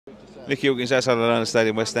Nicky Hawkins, outside of London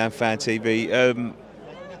Stadium, West Ham Fan TV.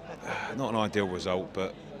 Not an ideal result,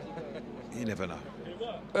 but you never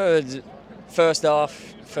know. First half,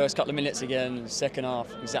 first couple of minutes again, second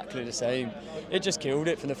half exactly the same. It just killed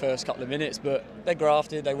it for the first couple of minutes, but they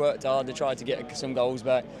grafted, they worked hard, they tried to get some goals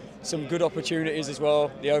back. Some good opportunities as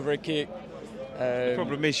well, the overhead kick. The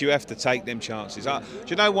problem is you have to take them chances. Do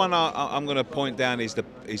you know one I'm going to point down is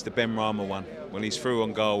the Ben Rama one, when he's through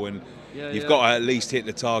on goal and you've got to at least hit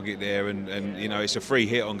the target there, and you know it's a free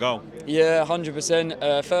hit on goal. Yeah,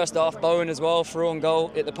 100%. First half, Bowen as well, through on goal,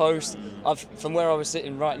 hit the post. From where I was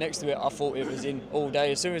sitting right next to it, I thought it was in all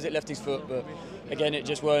day as soon as it left his foot, but again it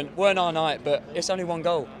just weren't our night. But it's only one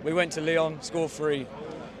goal. We went to Lyon, scored 3.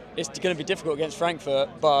 It's going to be difficult against Frankfurt,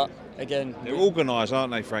 but again, they're organised,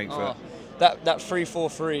 aren't they, Frankfurt? That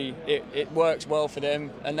 3-4-3, it works well for them,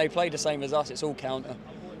 and they play the same as us. It's all counter,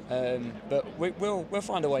 but we'll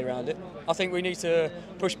find a way around it. I think we need to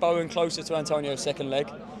push Bowen closer to Antonio's second leg,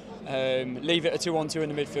 leave it a 2-on-2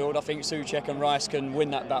 in the midfield. I think Souček and Rice can win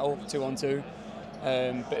that battle 2-on-2.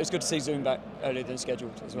 But it's good to see Zoom back earlier than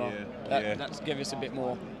scheduled as well. That's give us a bit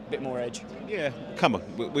more edge. Yeah, come on,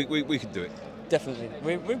 we can do it.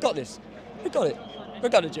 Definitely, we've got this. We've got it.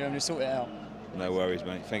 We've got it, Germany. Sort it out. No worries,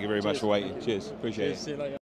 mate. Thank you very much for waiting. Cheers. Appreciate it. See you later.